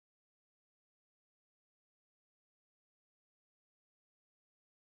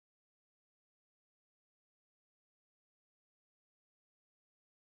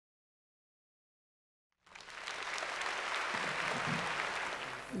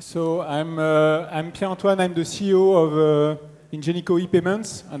So I'm Pierre-Antoine. I'm the CEO of Ingenico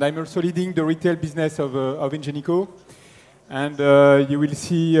ePayments, and I'm also leading the retail business of Ingenico. And you will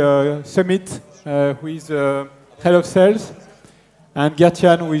see Summit, who is head of sales, and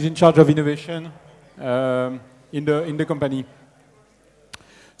Gertjan, who is in charge of innovation in the company.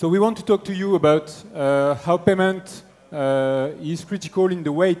 So we want to talk to you about how payment is critical in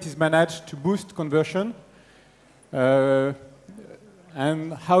the way it is managed to boost conversion,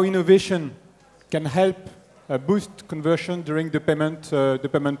 and how innovation can help boost conversion during the payment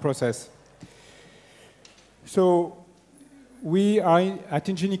process. So we are at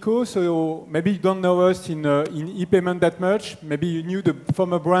Ingenico, so maybe you don't know us in ePayment that much. Maybe you knew the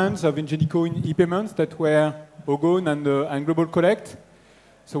former brands of Ingenico in ePayments that were Ogon and Global Collect,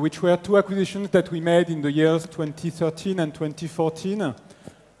 so which were two acquisitions that we made in the years 2013 and 2014.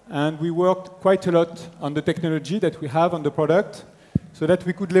 And we worked quite a lot on the technology that we have on the product, so that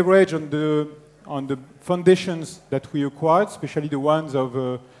we could leverage on the foundations that we acquired, especially the ones of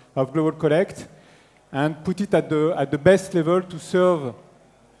Global Collect, and put it at the best level to serve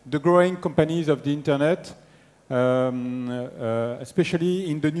the growing companies of the internet, especially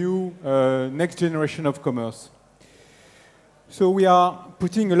in the new next generation of commerce. So we are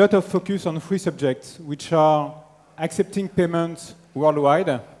putting a lot of focus on three subjects, which are accepting payments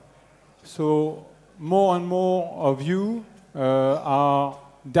worldwide. So more and more of you are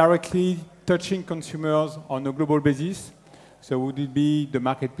directly touching consumers on a global basis. So would it be the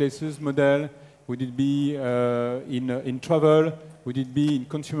marketplaces model? Would it be in travel? Would it be in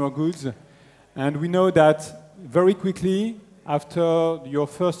consumer goods? And we know that very quickly, after your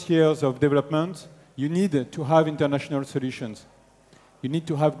first years of development, you need to have international solutions. You need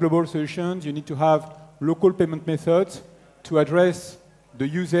to have global solutions. You need to have local payment methods to address the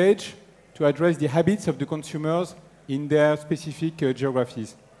usage, to address the habits of the consumers in their specific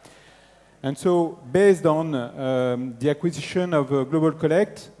geographies. And so, based on the acquisition of Global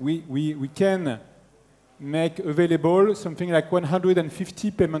Collect, we can make available something like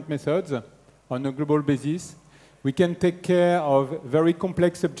 150 payment methods on a global basis. We can take care of very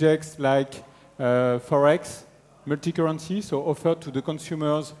complex subjects like Forex, multi-currency, so offer to the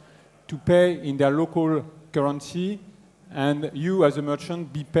consumers to pay in their local currency, and you as a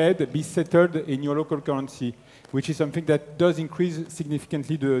merchant be settled in your local currency, which is something that does increase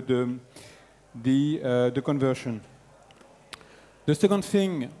significantly the conversion. The second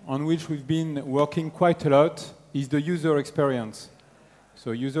thing on which we've been working quite a lot is the user experience.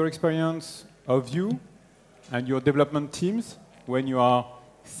 So user experience of you and your development teams when you are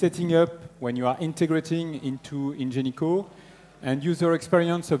setting up, when you are integrating into Ingenico, and user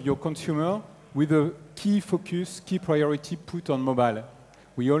experience of your consumer with a key focus, key priority put on mobile.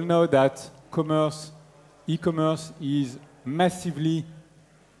 We all know that e-commerce is massively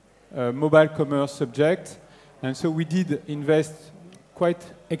a mobile commerce subject, and so we did invest quite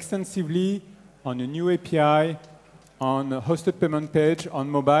extensively on a new API, on a hosted payment page on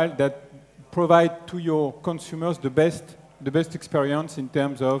mobile that provide to your consumers the best experience in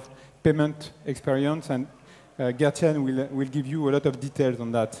terms of payment experience, and Gertjan will give you a lot of details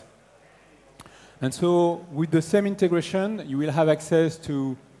on that. And so with the same integration, you will have access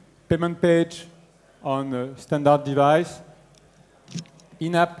to payment page on a standard device,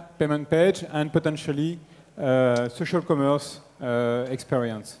 in-app payment page, and potentially social commerce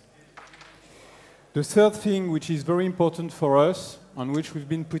experience. The third thing, which is very important for us, on which we've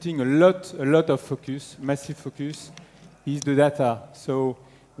been putting a lot of focus, massive focus, is the data. So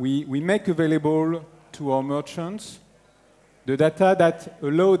we make available to our merchants the data that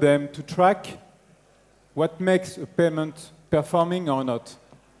allow them to track what makes a payment performing or not.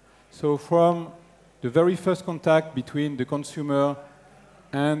 So from the very first contact between the consumer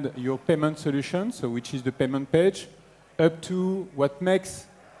and your payment solution, so which is the payment page, up to what makes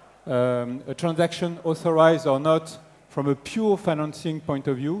a transaction authorized or not from a pure financing point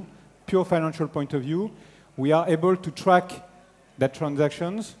of view, pure financial point of view, we are able to track that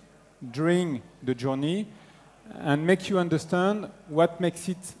transactions during the journey and make you understand what makes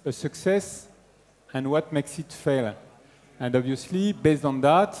it a success and what makes it fail. And obviously, based on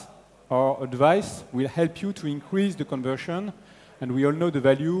that, our advice will help you to increase the conversion, and we all know the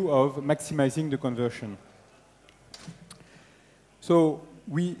value of maximizing the conversion. So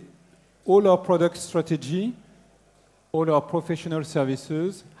all our product strategy, all our professional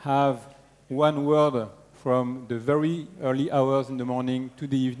services have one word from the very early hours in the morning to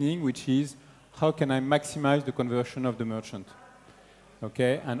the evening, which is, how can I maximize the conversion of the merchant?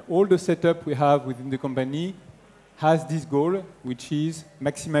 Okay, and all the setup we have within the company has this goal, which is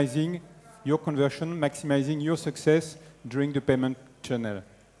maximizing your conversion, maximizing your success during the payment channel.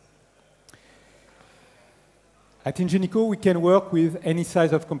 At Ingenico, we can work with any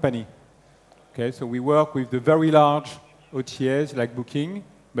size of company. Okay, so we work with the very large OTAs like Booking,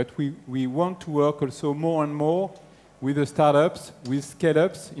 but we want to work also more and more with the startups, with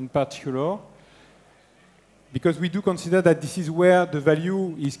scale-ups in particular, because we do consider that this is where the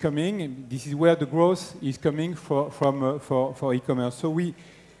value is coming, and this is where the growth is coming for e-commerce. So we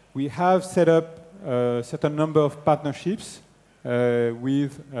have set up a certain number of partnerships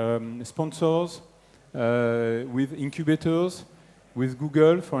with sponsors, with incubators, with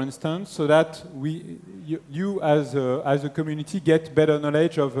Google, for instance, so that you as a community get better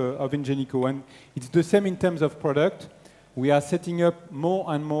knowledge of Ingenico. And it's the same in terms of product. We are setting up more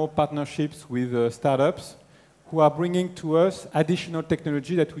and more partnerships with startups who are bringing to us additional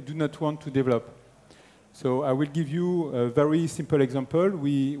technology that we do not want to develop. So I will give you a very simple example.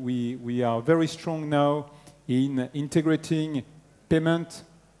 We are very strong now in integrating payment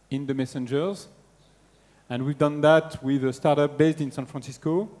in the messengers. And we've done that with a startup based in San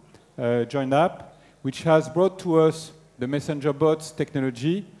Francisco, Join App, which has brought to us the messenger bots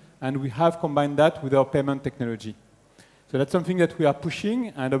technology, and we have combined that with our payment technology. So that's something that we are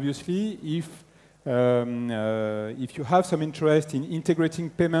pushing, and obviously, if you have some interest in integrating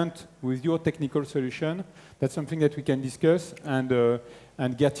payment with your technical solution, that's something that we can discuss, and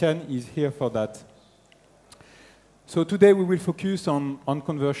Gertjan is here for that. So today we will focus on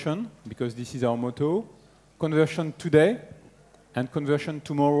conversion, because this is our motto. Conversion today and conversion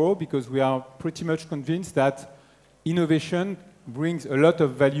tomorrow, because we are pretty much convinced that innovation brings a lot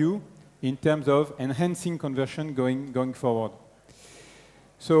of value in terms of enhancing conversion going forward.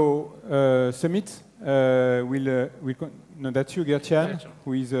 So Summit no, that's you, Gertjan,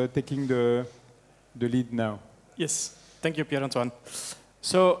 who is taking the lead now. Yes, thank you, Pierre-Antoine.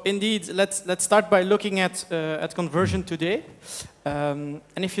 So indeed, let's start by looking at conversion today. And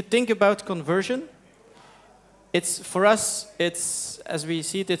if you think about conversion, for us, as we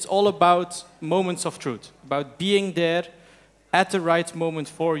see it, it's all about moments of truth, about being there at the right moment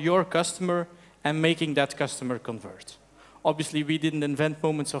for your customer and making that customer convert. Obviously, we didn't invent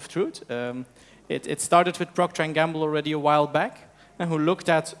moments of truth. It started with Procter & Gamble already a while back, and who looked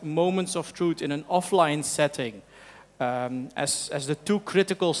at moments of truth in an offline setting as the two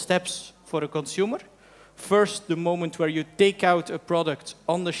critical steps for a consumer. First, the moment where you take out a product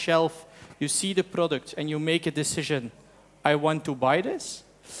on the shelf, you see the product and you make a decision, I want to buy this.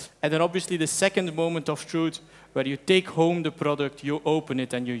 And then obviously the second moment of truth, where you take home the product, you open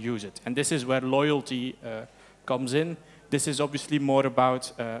it and you use it. And this is where loyalty comes in. This is obviously more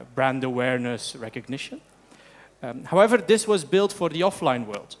about brand awareness, recognition. However, this was built for the offline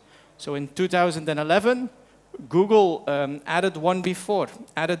world. So in 2011, Google added one before,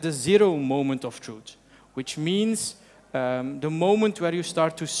 added the zero moment of truth, which means the moment where you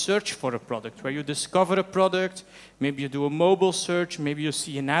start to search for a product, where you discover a product, maybe you do a mobile search, maybe you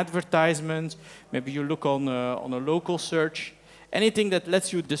see an advertisement, maybe you look on a local search, anything that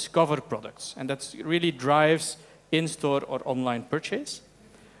lets you discover products, and that really drives in-store or online purchase.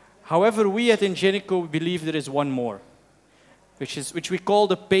 However, we at Ingenico believe there is one more, which we call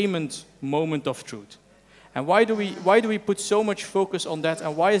the payment moment of truth. And why do we put so much focus on that,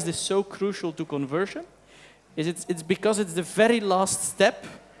 and why is this so crucial to conversion? It's because it's the very last step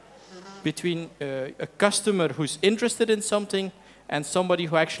between a customer who's interested in something and somebody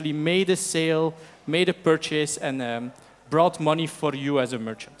who actually made a sale, made a purchase, and brought money for you as a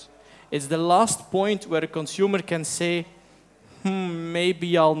merchant. It's the last point where a consumer can say,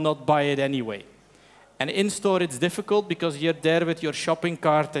 maybe I'll not buy it anyway. And in-store it's difficult because you're there with your shopping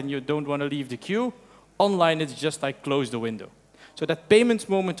cart and you don't want to leave the queue. Online it's just like close the window. So that payment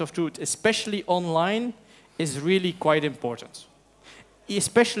moment of truth, especially online, is really quite important,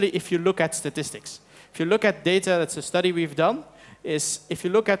 especially if you look at statistics. If you look at data, that's a study we've done, is if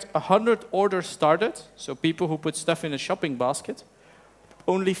you look at 100 orders started, so people who put stuff in a shopping basket,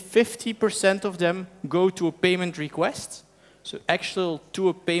 only 50% of them go to a payment request, so actual to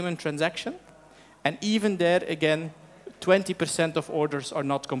a payment transaction, and even there, again, 20% of orders are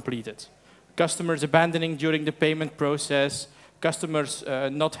not completed. Customers abandoning during the payment process, customers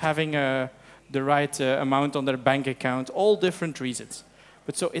not having the right amount on their bank account, all different reasons.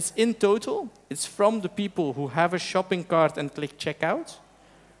 But so it's in total, it's from the people who have a shopping cart and click checkout,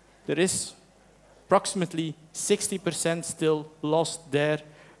 there is approximately 60% still lost there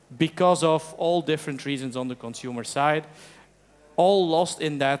because of all different reasons on the consumer side, all lost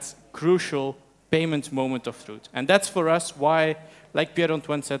in that crucial payment moment of truth. And that's for us why, like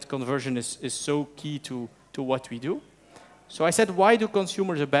Pierre-Antoine said, conversion is so key to what we do. So I said, why do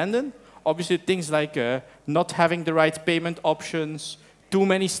consumers abandon? Obviously, things like not having the right payment options, too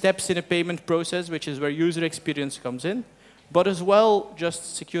many steps in a payment process, which is where user experience comes in, but as well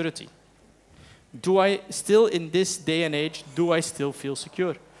just security. Do I still, in this day and age, do I still feel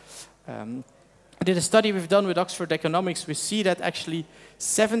secure? I did a study we've done with Oxford Economics. We see that actually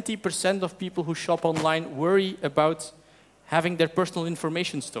 70% of people who shop online worry about having their personal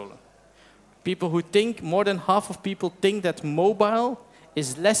information stolen. People who think, more than half of people think that mobile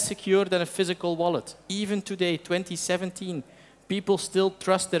is less secure than a physical wallet. Even today, 2017, people still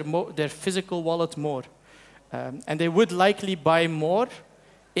trust their physical wallet more. And they would likely buy more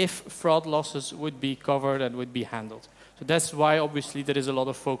if fraud losses would be covered and would be handled. So that's why, obviously, there is a lot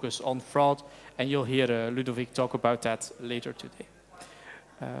of focus on fraud, and you'll hear Ludovic talk about that later today.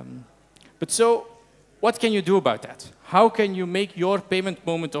 But so, what can you do about that? How can you make your payment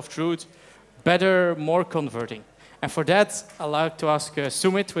moment of truth better, more converting? And for that, I'd like to ask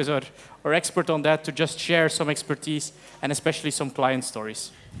Sumit, who is our expert on that, to just share some expertise and especially some client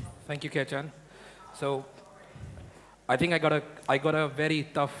stories. Thank you, Gertjan. So, I think I got a very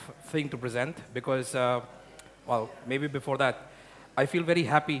tough thing to present because, well, maybe before that, I feel very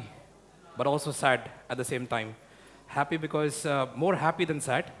happy, but also sad at the same time. Happy because, more happy than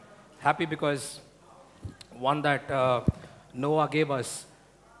sad. Happy because, one, that NOAH gave us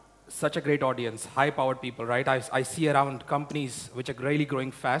such a great audience, high-powered people, right? I see around companies which are really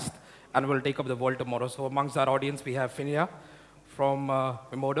growing fast and will take up the world tomorrow. So amongst our audience, we have Finia from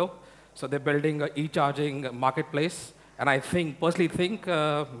Emodo. So they're building an e-charging marketplace. And I personally think,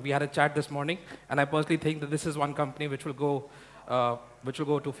 we had a chat this morning, and I personally think that this is one company which will go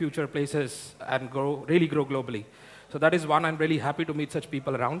to future places and really grow globally. So that is one. I'm really happy to meet such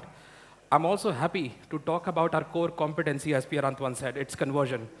people around. I'm also happy to talk about our core competency, as Pierre-Antoine said, it's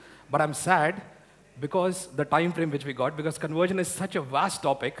conversion. But I'm sad because the time frame which we got, because conversion is such a vast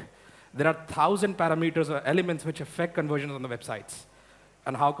topic. There are 1,000 parameters or elements which affect conversions on the websites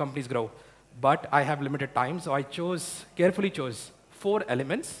and how companies grow. But I have limited time, so I carefully chose 4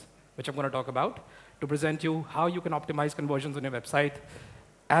 elements, which I'm going to talk about, to present you how you can optimize conversions on your website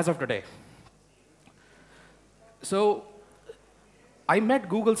as of today. So I met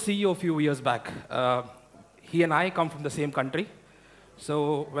Google CEO a few years back. He and I come from the same country.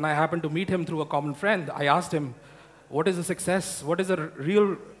 So when I happened to meet him through a common friend, I asked him, what is the success? What is the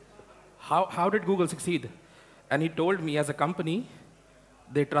real, how did Google succeed? And he told me, as a company,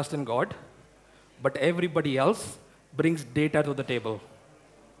 they trust in God, but everybody else brings data to the table.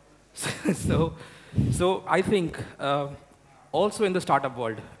 So I think, also in the startup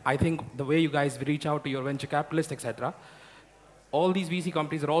world, I think the way you guys reach out to your venture capitalists, etc., all these VC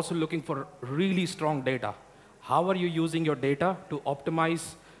companies are also looking for really strong data. How are you using your data to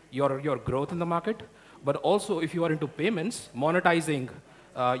optimize your growth in the market? But also, if you are into payments, monetizing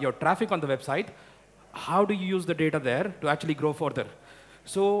your traffic on the website, how do you use the data there to actually grow further?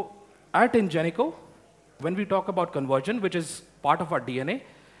 So at Ingenico, when we talk about conversion, which is part of our DNA,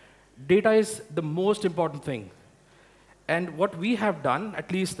 data is the most important thing. And what we have done,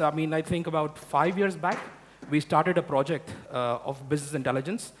 at least, I think about 5 years back, we started a project of business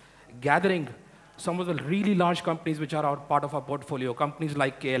intelligence, gathering some of the really large companies which are part of our portfolio, companies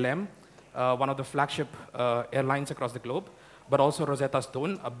like KLM, one of the flagship airlines across the globe, but also Rosetta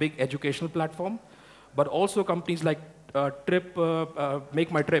Stone, a big educational platform, but also companies like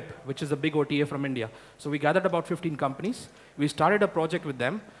Make My Trip, which is a big OTA from India. So we gathered about 15 companies. We started a project with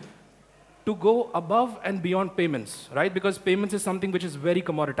them to go above and beyond payments, right? Because payments is something which is very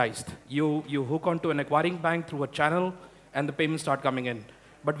commoditized. You hook onto an acquiring bank through a channel, and the payments start coming in.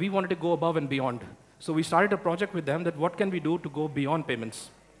 But we wanted to go above and beyond. So we started a project with them that what can we do to go beyond payments?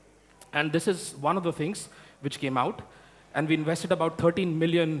 And this is one of the things which came out. And we invested about 13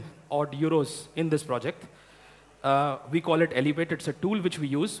 million odd euros in this project. We call it Elevate. It's a tool which we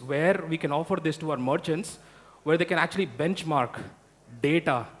use where we can offer this to our merchants, where they can actually benchmark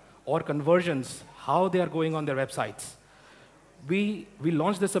data or conversions, how they are going on their websites. We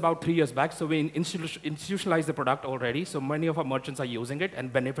launched this about 3 years back, so we institutionalized the product already, so many of our merchants are using it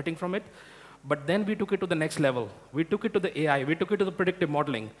and benefiting from it. But then we took it to the next level. We took it to the AI, we took it to the predictive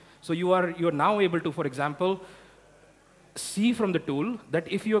modeling. So you are now able to, for example, see from the tool that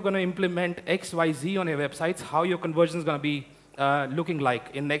if you're going to implement X, Y, Z on your websites, how your conversion is going to be looking like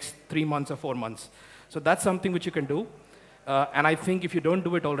in next 3 months or 4 months. So that's something which you can do. And I think if you don't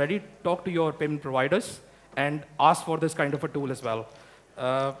do it already, talk to your payment providers and ask for this kind of a tool as well.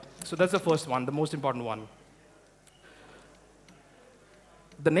 So that's the first one, the most important one.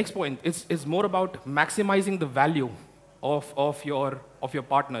 The next point is more about maximizing the value of your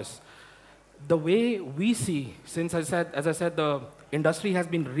partners. The way we see, since as I said, the industry has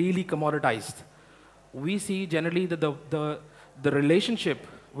been really commoditized. We see generally that the relationship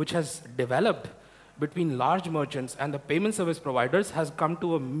which has developed between large merchants and the payment service providers has come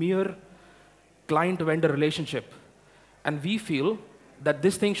to a mere client-vendor relationship. And we feel that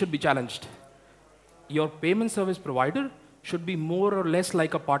this thing should be challenged. Your payment service provider should be more or less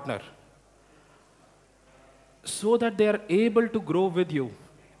like a partner, so that they are able to grow with you.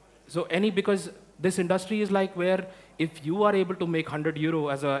 So because this industry is like where if you are able to make 100 euro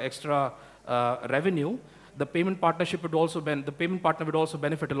as an extra revenue, the payment partnership would also the payment partner would also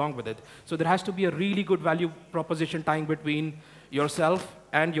benefit along with it. So there has to be a really good value proposition tying between yourself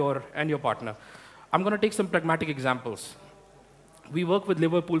and your partner. I'm going to take some pragmatic examples. We work with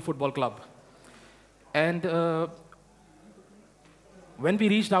Liverpool Football Club, and when we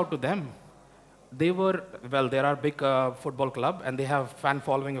reached out to them, they are a big football club, and they have fan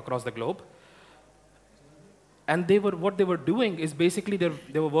following across the globe. And what they were doing is basically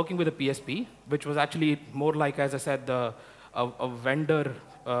they were working with a PSP, which was actually more like, as I said, a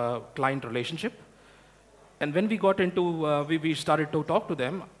vendor-client relationship. And when we got into, we started to talk to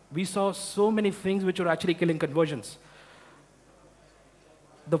them, we saw so many things which were actually killing conversions.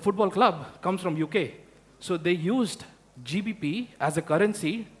 The football club comes from UK, so they used GBP as a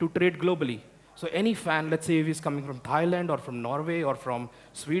currency to trade globally. So any fan, let's say if he's coming from Thailand or from Norway or from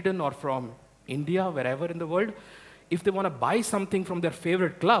Sweden or from India, wherever in the world, if they want to buy something from their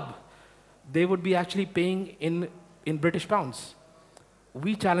favorite club, they would be actually paying in British pounds.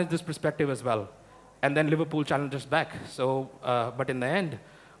 We challenged this perspective as well. And then Liverpool challenged us back. So, but in the end,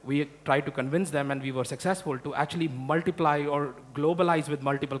 we tried to convince them, and we were successful to actually multiply or globalize with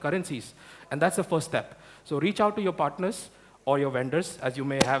multiple currencies. And that's the first step. So reach out to your partners or your vendors, as you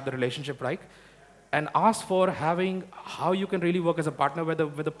may have the relationship right, and ask for how you can really work as a partner, where the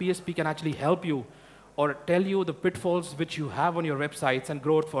PSP can actually help you or tell you the pitfalls which you have on your websites and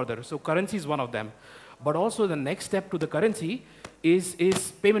grow it further. So currency is one of them. But also the next step to the currency is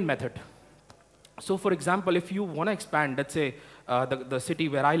payment method. So for example, if you want to expand, let's say the city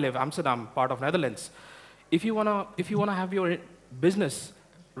where I live, Amsterdam, part of Netherlands, if you want to have your business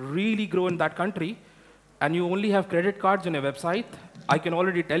really grow in that country, and you only have credit cards on your website, I can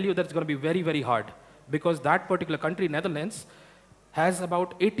already tell you that it's going to be very, very hard, because that particular country, Netherlands, has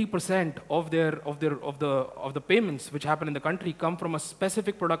about 80% of the payments which happen in the country come from a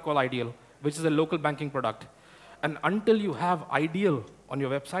specific product called Ideal, which is a local banking product. And until you have Ideal on your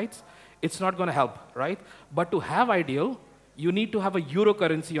websites, it's not going to help, right? But to have Ideal, you need to have a euro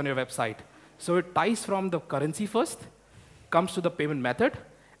currency on your website. So it ties from the currency first, comes to the payment method,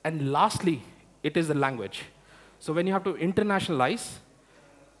 and lastly, it is the language. So when you have to internationalize,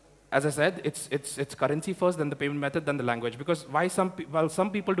 as I said, it's currency first, then the payment method, then the language. Because some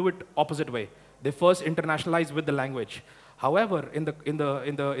people do it opposite way. They first internationalize with the language. However, in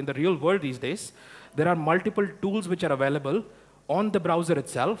the real world these days, there are multiple tools which are available on the browser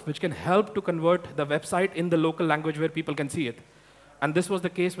itself, which can help to convert the website in the local language where people can see it. And this was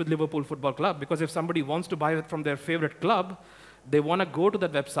the case with Liverpool Football Club, because if somebody wants to buy it from their favorite club, they want to go to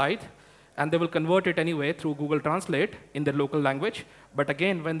that website, and they will convert it anyway through Google Translate in their local language. But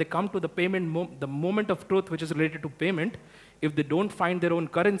again, when they come to the payment, the moment of truth, which is related to payment, if they don't find their own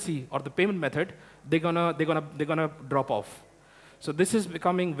currency or the payment method, they're gonna drop off. So this is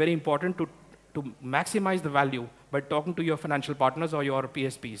becoming very important to maximize the value by talking to your financial partners or your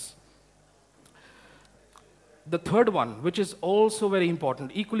PSPs. The third one, which is also very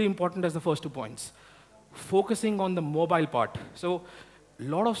important, equally important as the first 2 points, focusing on the mobile part. So a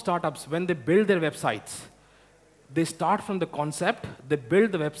lot of startups, when they build their websites, they start from the concept, they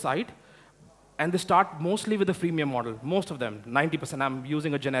build the website, and they start mostly with the freemium model, most of them, 90%. I'm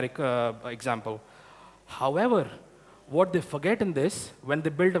using a generic example. However, what they forget in this, when they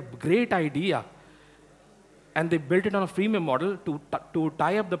build a great idea, and they build it on a freemium model to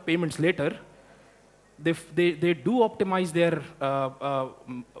tie up the payments later, they do optimize their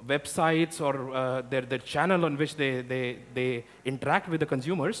websites or their channel on which they interact with the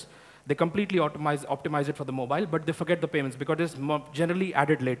consumers. They completely optimize it for the mobile, but they forget the payments because it's generally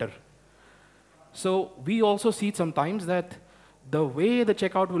added later. So we also see sometimes that the way the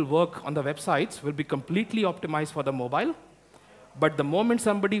checkout will work on the websites will be completely optimized for the mobile, but the moment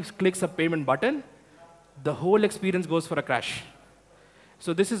somebody clicks a payment button, the whole experience goes for a crash.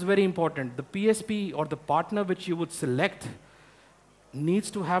 So this is very important. The PSP or the partner which you would select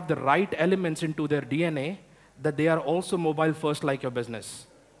needs to have the right elements into their DNA, that they are also mobile first like your business.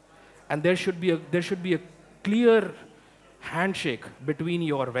 And there should be a clear handshake between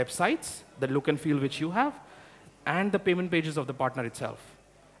your websites, the look and feel which you have, and the payment pages of the partner itself.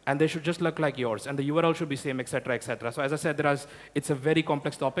 And they should just look like yours, and the URL should be same, et cetera, et cetera. So as I said, it's a very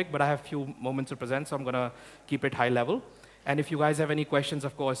complex topic, but I have a few moments to present, so I'm going to keep it high level. And if you guys have any questions,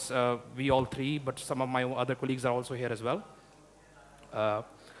 of course, we all three, but some of my other colleagues are also here as well.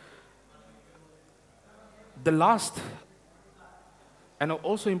 The last and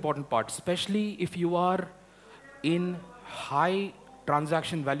also important part, especially if you are in high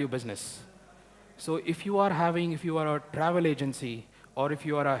transaction value business. So if you are a travel agency, or if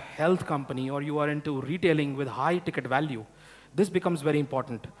you are a health company, or you are into retailing with high ticket value, this becomes very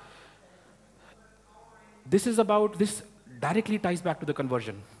important. This directly ties back to the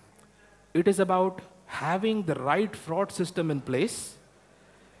conversion. It is about having the right fraud system in place,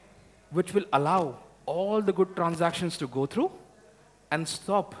 which will allow all the good transactions to go through and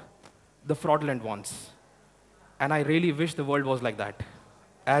stop the fraudulent ones. And I really wish the world was like that,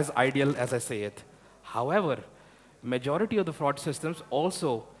 as ideal as I say it. However, majority of the fraud systems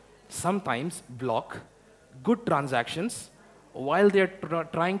also sometimes block good transactions while they're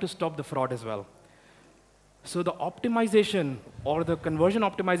trying to stop the fraud as well. So the optimization or the conversion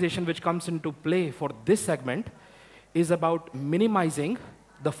optimization which comes into play for this segment is about minimizing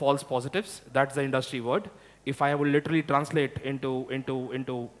the false positives. That's the industry word. If I will literally translate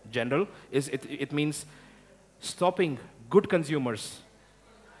into general, it means stopping good consumers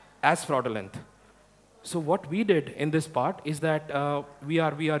as fraudulent. So what we did in this part is that we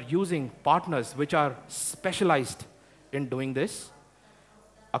are using partners which are specialized in doing this.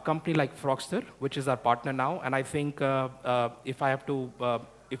 A company like Frogster, which is our partner now, and I think if I have to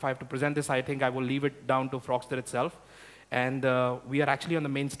present this, I think I will leave it down to Frogster itself. And we are actually on the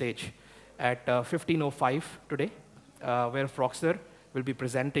main stage at 15:05 today, where Frogster will be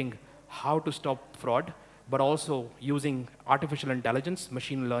presenting how to stop fraud, but also using artificial intelligence,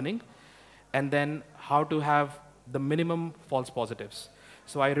 machine learning, and then how to have the minimum false positives.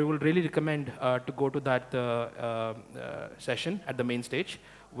 So I will really recommend to go to that session at the main stage,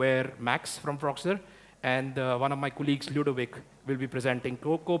 where Max from Frogster and one of my colleagues, Ludovic, will be presenting,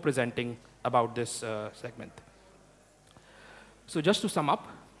 co-presenting about this segment. So just to sum up,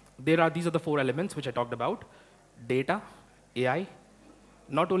 these are the 4 elements which I talked about: data, AI.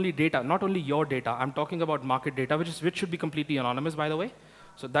 Not only data, not only your data. I'm talking about market data, which should be completely anonymous, by the way.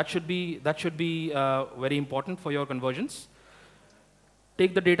 So that should be very important for your conversions.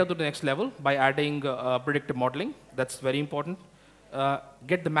 Take the data to the next level by adding predictive modeling. That's very important.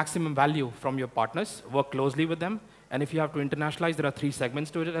 Get the maximum value from your partners. Work closely with them. And if you have to internationalize, there are 3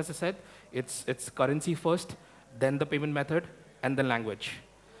 segments to it, as I said. It's currency first, then the payment method, and then language.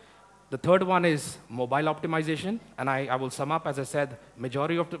 The third one is mobile optimization. And I will sum up, as I said,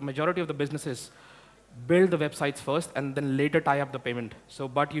 majority of the businesses build the websites first and then later tie up the payment. So,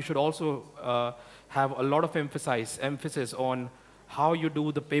 but you should also have a lot of emphasis on how you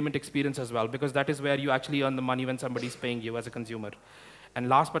do the payment experience as well, because that is where you actually earn the money when somebody's paying you as a consumer. And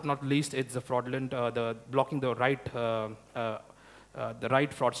last but not least, it's the fraudulent, blocking the right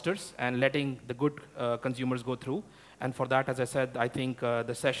fraudsters and letting the good consumers go through. And for that, as I said, I think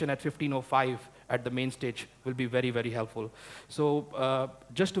the session at 15:05 at the main stage will be very, very helpful. So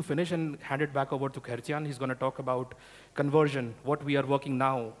just to finish and hand it back over to Gertjan, he's going to talk about conversion, what we are working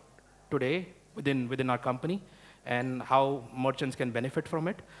now today within our company, and how merchants can benefit from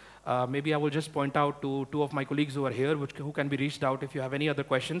it. Maybe I will just point out to 2 of my colleagues who are here, who can be reached out if you have any other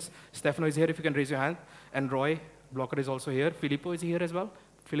questions. Stefano is here, if you can raise your hand. And Roy Blocker is also here. Filippo is here as well.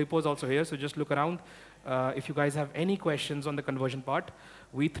 Filippo is also here, so just look around. If you guys have any questions on the conversion part,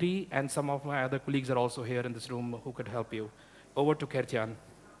 we 3 and some of my other colleagues are also here in this room who could help you. Over to Gertjan.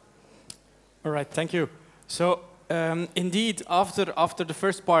 All right, thank you. So indeed, after the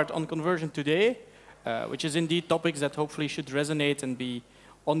first part on conversion today, which is indeed topics that hopefully should resonate and be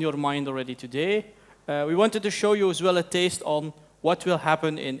on your mind already today, we wanted to show you as well a taste on what will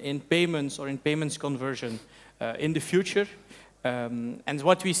happen in payments or in payments conversion in the future, and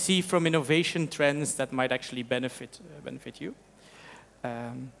what we see from innovation trends that might actually benefit you.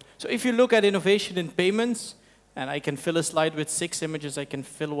 So if you look at innovation in payments, and I can fill a slide with 6 images, I can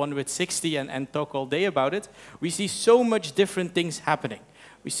fill one with 60 and talk all day about it, we see so much different things happening.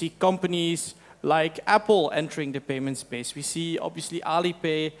 We see companies like Apple entering the payment space. We see, obviously,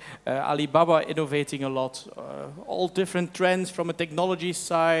 Alipay, Alibaba innovating a lot. All different trends from a technology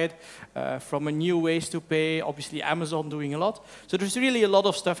side, from a new ways to pay. Obviously, Amazon doing a lot. So there's really a lot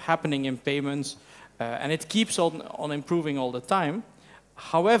of stuff happening in payments, and it keeps on improving all the time.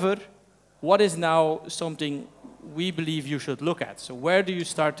 However, what is now something we believe you should look at? So where do you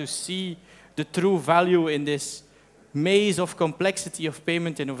start to see the true value in this maze of complexity of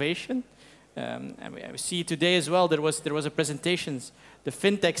payment innovation? And we see today as well, there was a presentation, the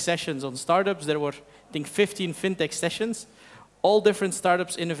fintech sessions on startups. There were, I think, 15 fintech sessions, all different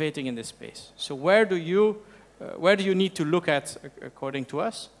startups innovating in this space. So where do you where do you need to look at according to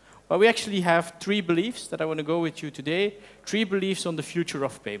us? Well, we actually have 3 beliefs that I want to go with you today, 3 beliefs on the future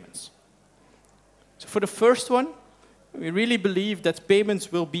of payments. So for the first one, we really believe that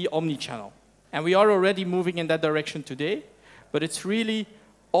payments will be omni-channel. And we are already moving in that direction today, but it's really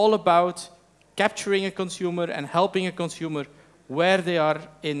all about capturing a consumer and helping a consumer where they are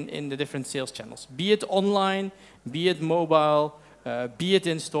in the different sales channels, be it online, be it mobile, be it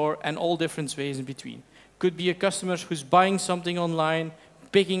in store, and all different ways in between. Could be a customer who's buying something online,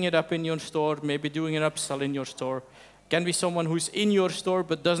 picking it up in your store, maybe doing an upsell in your store. Can be someone who's in your store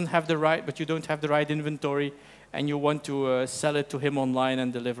but doesn't have the right, but you don't have the right inventory, and you want to sell it to him online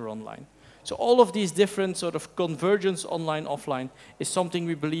and deliver online. So all of these different sort of convergence, online, offline, is something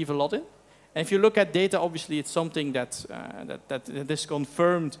we believe a lot in. And if you look at data, obviously it's something that is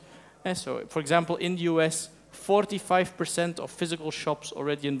confirmed. And so, for example, in the US, 45% of physical shops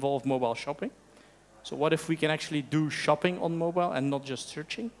already involve mobile shopping. So what if we can actually do shopping on mobile and not just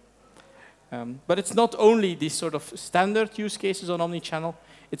searching? But it's not only these sort of standard use cases on omnichannel,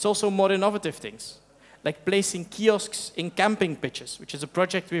 it's also more innovative things, like placing kiosks in camping pitches, which is a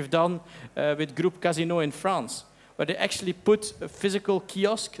project we've done with Groupe Casino in France, where they actually put a physical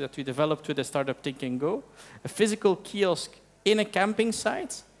kiosk that we developed with the startup Think and Go, a physical kiosk in a camping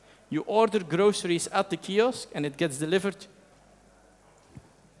site. You order groceries at the kiosk and it gets delivered.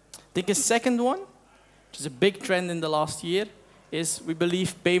 I think a second one, which is a big trend in the last year, is we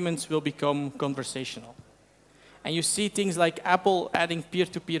believe payments will become conversational. And you see things like Apple adding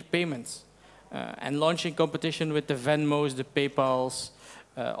peer-to-peer payments and launching competition with the Venmos, the PayPals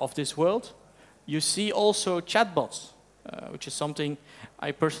of this world. You see also chatbots, which is something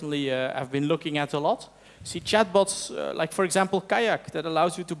I personally have been looking at a lot. See chatbots like, for example, Kayak, that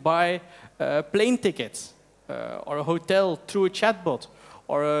allows you to buy plane tickets or a hotel through a chatbot,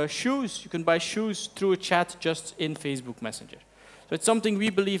 or shoes. You can buy shoes through a chat just in Facebook Messenger. So it's something we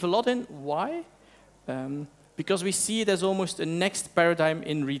believe a lot in. Why? Because we see it as almost a next paradigm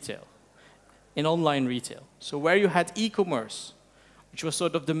in retail, in online retail. So where you had e-commerce, which was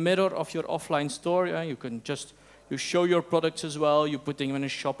sort of the mirror of your offline store, you can just, you show your products as well, you put them in a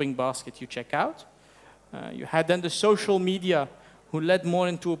shopping basket, you check out. You had then the social media, who led more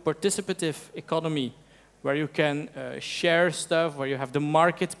into a participative economy, where you can share stuff, where you have the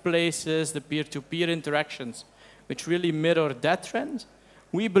marketplaces, the peer-to-peer interactions, which really mirror that trend.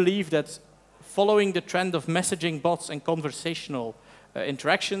 We believe that following the trend of messaging bots and conversational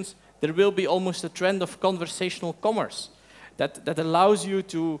interactions, there will be almost a trend of conversational commerce that allows you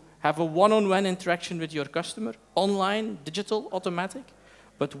to have a one-on-one interaction with your customer, online, digital, automatic,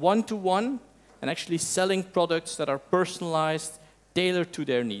 but one-to-one, and actually selling products that are personalized, tailored to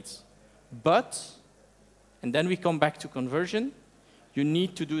their needs. But, and then we come back to conversion, you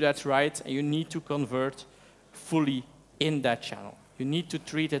need to do that right, and you need to convert fully in that channel. You need to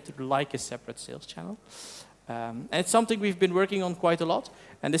treat it like a separate sales channel. And it's something we've been working on quite a lot,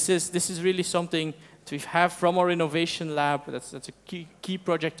 and this is really something that we have from our innovation lab. That's a key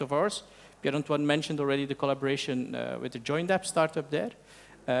project of ours. Pierre-Antoine mentioned already the collaboration with the Joint App startup there.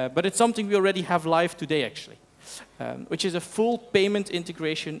 But it's something we already have live today, actually, which is a full payment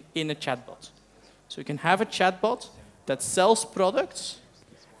integration in a chatbot. So you can have a chatbot that sells products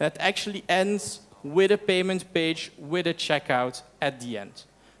that actually ends with a payment page, with a checkout at the end.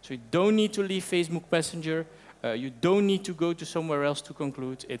 So you don't need to leave Facebook Messenger. You don't need to go to somewhere else to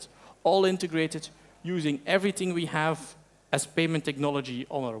conclude. It's all integrated using everything we have as payment technology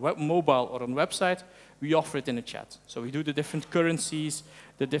on our mobile or on website. We offer it in a chat. So we do the different currencies,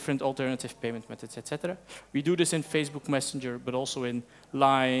 the different alternative payment methods, etc. We do this in Facebook Messenger, but also in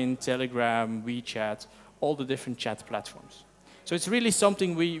Line, Telegram, WeChat, all the different chat platforms. So it's really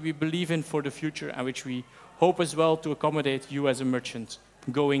something we believe in for the future, and which we hope as well to accommodate you as a merchant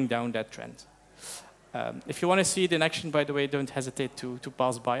going down that trend. If you want to see it in action, by the way, don't hesitate to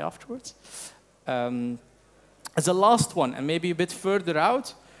pass by afterwards. As a last one, and maybe a bit further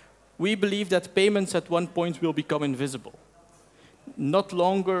out, we believe that payments at one point will become invisible. Not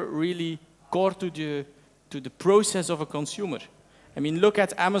longer really core to the process of a consumer. I mean, look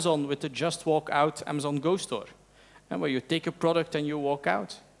at Amazon with the Just Walk Out Amazon Go store, and where you take a product and you walk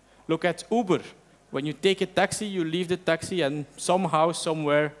out. Look at Uber. When you take a taxi, you leave the taxi, and somehow,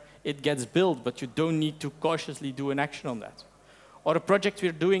 somewhere, it gets billed, but you don't need to cautiously do an action on that. Or a project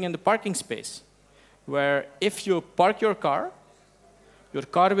we're doing in the parking space, where if you park your car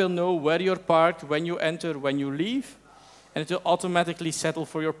will know where you're parked, when you enter, when you leave, and it will automatically settle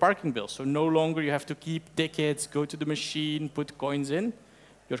for your parking bill. So no longer you have to keep tickets, go to the machine, put coins in.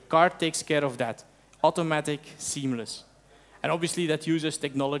 Your car takes care of that. Automatic, seamless. And obviously that uses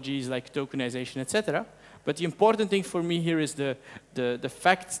technologies like tokenization, etc. But the important thing for me here is the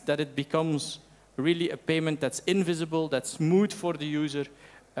fact that it becomes really a payment that's invisible, that's smooth for the user,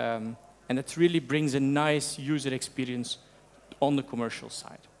 and that really brings a nice user experience on the commercial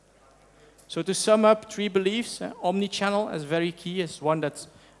side. So to sum up 3 beliefs, omni-channel as very key, is one that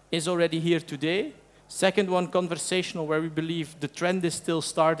is already here today. Second one, conversational, where we believe the trend is still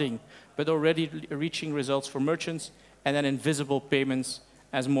starting, but already reaching results for merchants. And then invisible payments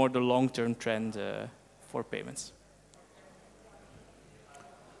as more the long-term trend for payments.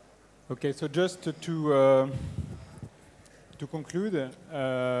 Okay, so just to conclude,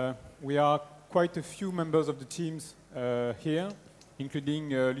 we are quite a few members of the teams here, including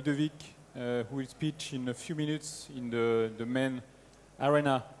Ludovic, who will speak in a few minutes in the main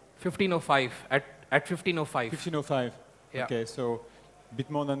arena. 15:05, at 15:05. 15:05, yeah. Okay, so a bit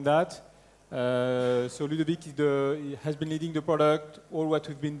more than that. So Ludovic has been leading the product. All what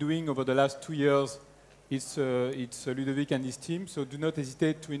we've been doing over the last 2 years, it's Ludovic and his team. So do not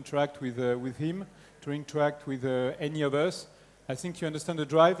hesitate to interact with him, to interact with any of us. I think you understand the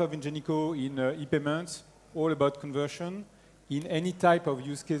drive of Ingenico in ePayments, all about conversion in any type of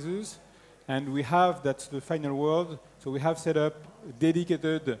use cases. And we have, that's the final word, so we have set up a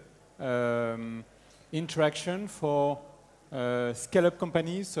dedicated interaction for scale-up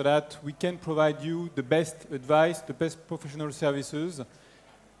companies so that we can provide you the best advice, the best professional services,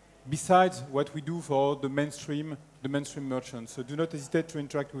 besides what we do for the mainstream merchants. So do not hesitate to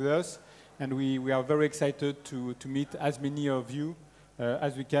interact with us, and we are very excited to meet as many of you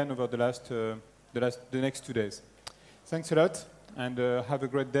as we can over the next 2 days. Thanks a lot, and have a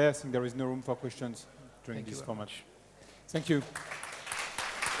great day. I think there is no room for questions during this format. Thank you.